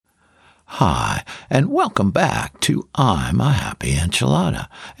Hi, and welcome back to I'm a Happy Enchilada.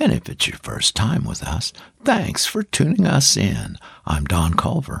 And if it's your first time with us, thanks for tuning us in. I'm Don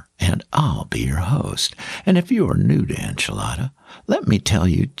Culver, and I'll be your host. And if you are new to Enchilada, let me tell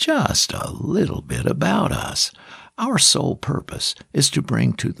you just a little bit about us. Our sole purpose is to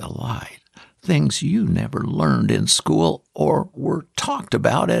bring to the light things you never learned in school or were talked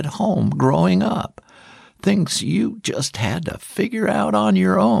about at home growing up. Things you just had to figure out on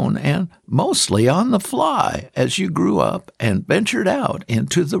your own and mostly on the fly as you grew up and ventured out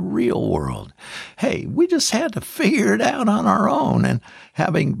into the real world. Hey, we just had to figure it out on our own and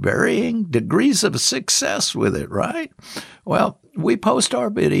having varying degrees of success with it, right? Well, we post our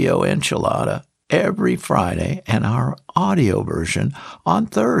video Enchilada every Friday and our audio version on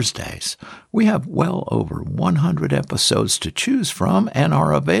Thursdays. We have well over 100 episodes to choose from and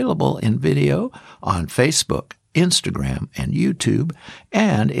are available in video on Facebook, Instagram, and YouTube,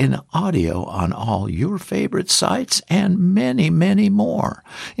 and in audio on all your favorite sites and many, many more.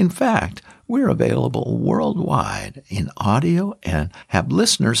 In fact, we're available worldwide in audio and have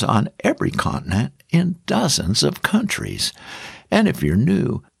listeners on every continent in dozens of countries. And if you're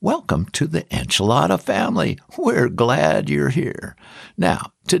new, welcome to the Enchilada family. We're glad you're here.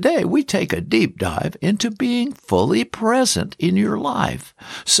 Now, today we take a deep dive into being fully present in your life.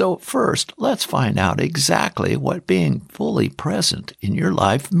 So first, let's find out exactly what being fully present in your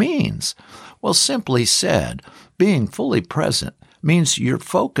life means. Well, simply said, being fully present means you're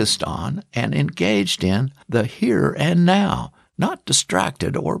focused on and engaged in the here and now, not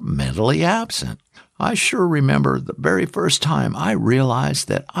distracted or mentally absent. I sure remember the very first time I realized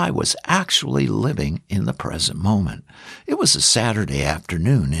that I was actually living in the present moment. It was a Saturday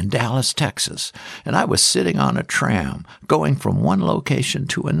afternoon in Dallas, Texas, and I was sitting on a tram going from one location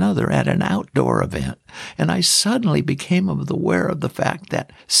to another at an outdoor event, and I suddenly became aware of the fact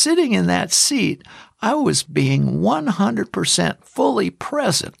that sitting in that seat, I was being 100% fully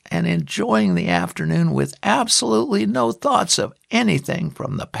present and enjoying the afternoon with absolutely no thoughts of anything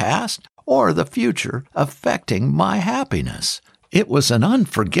from the past or the future affecting my happiness. It was an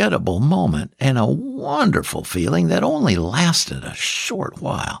unforgettable moment and a wonderful feeling that only lasted a short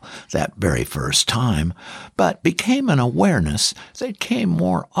while that very first time, but became an awareness that came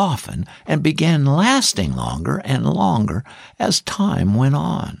more often and began lasting longer and longer as time went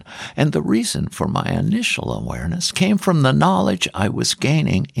on. And the reason for my initial awareness came from the knowledge I was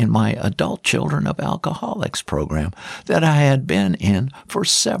gaining in my Adult Children of Alcoholics program that I had been in for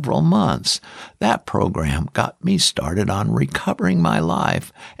several months. That program got me started on recovering my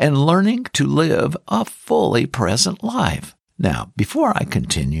life and learning to live a fully present life. Now, before I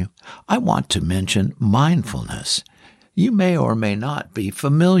continue, I want to mention mindfulness. You may or may not be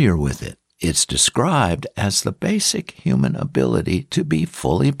familiar with it. It's described as the basic human ability to be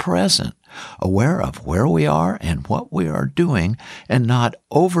fully present, aware of where we are and what we are doing, and not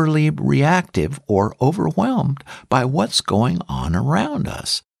overly reactive or overwhelmed by what's going on around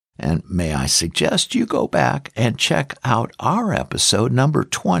us. And may I suggest you go back and check out our episode number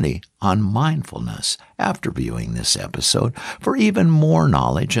 20 on mindfulness after viewing this episode for even more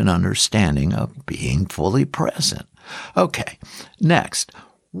knowledge and understanding of being fully present. Okay, next,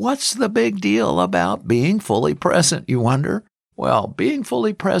 what's the big deal about being fully present, you wonder? Well, being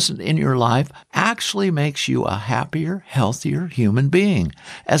fully present in your life actually makes you a happier, healthier human being,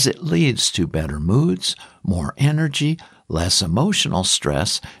 as it leads to better moods, more energy, less emotional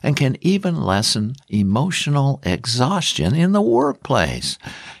stress, and can even lessen emotional exhaustion in the workplace.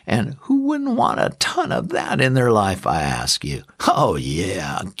 And who wouldn't want a ton of that in their life, I ask you? Oh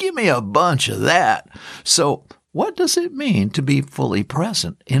yeah, give me a bunch of that. So what does it mean to be fully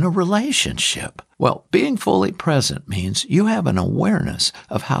present in a relationship? Well, being fully present means you have an awareness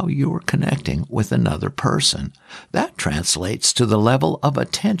of how you are connecting with another person. That translates to the level of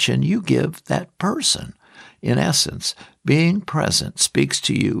attention you give that person. In essence, being present speaks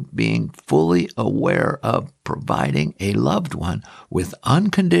to you being fully aware of providing a loved one with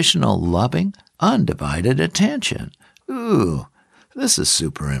unconditional, loving, undivided attention. Ooh, this is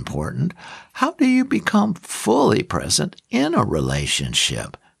super important. How do you become fully present in a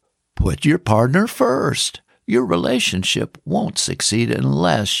relationship? Put your partner first. Your relationship won't succeed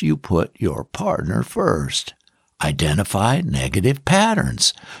unless you put your partner first. Identify negative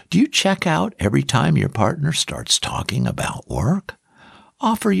patterns. Do you check out every time your partner starts talking about work?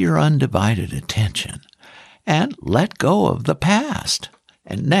 Offer your undivided attention and let go of the past.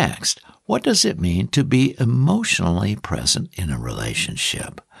 And next, what does it mean to be emotionally present in a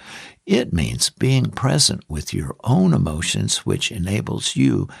relationship? It means being present with your own emotions, which enables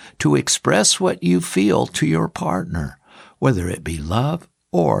you to express what you feel to your partner, whether it be love,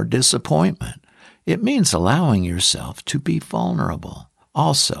 or disappointment. It means allowing yourself to be vulnerable.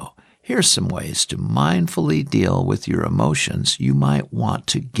 Also, here's some ways to mindfully deal with your emotions you might want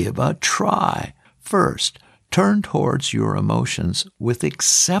to give a try. First, turn towards your emotions with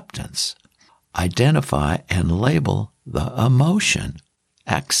acceptance. Identify and label the emotion.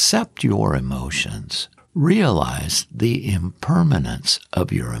 Accept your emotions. Realize the impermanence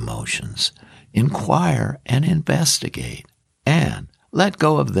of your emotions. Inquire and investigate. And let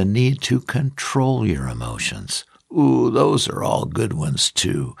go of the need to control your emotions. Ooh, those are all good ones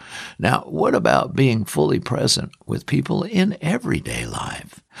too. Now, what about being fully present with people in everyday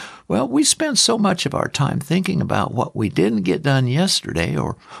life? Well, we spend so much of our time thinking about what we didn't get done yesterday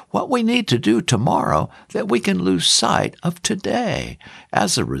or what we need to do tomorrow that we can lose sight of today.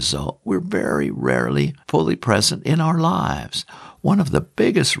 As a result, we're very rarely fully present in our lives. One of the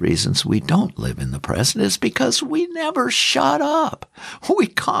biggest reasons we don't live in the present is because we never shut up. We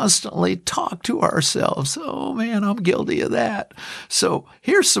constantly talk to ourselves. Oh man, I'm guilty of that. So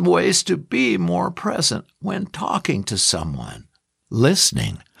here's some ways to be more present when talking to someone.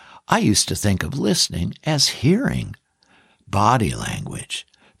 Listening. I used to think of listening as hearing. Body language.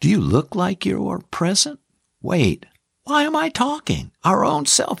 Do you look like you're present? Wait. Why am I talking? Our own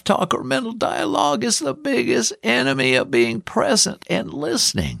self-talk or mental dialogue is the biggest enemy of being present and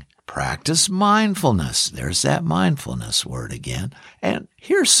listening. Practice mindfulness. There's that mindfulness word again. And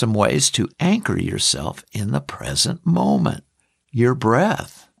here's some ways to anchor yourself in the present moment. Your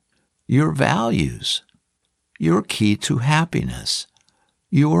breath, your values, your key to happiness,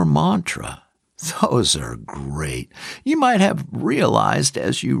 your mantra. Those are great. You might have realized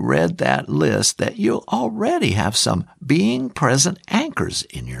as you read that list that you already have some being present anchors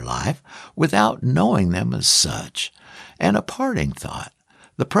in your life without knowing them as such. And a parting thought.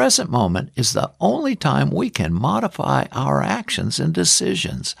 The present moment is the only time we can modify our actions and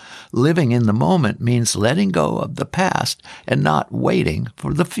decisions. Living in the moment means letting go of the past and not waiting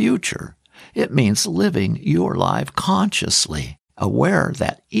for the future. It means living your life consciously, aware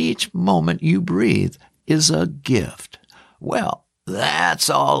that each moment you breathe is a gift. Well, that's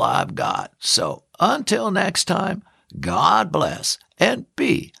all I've got. So until next time, God bless and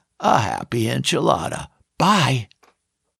be a happy enchilada. Bye.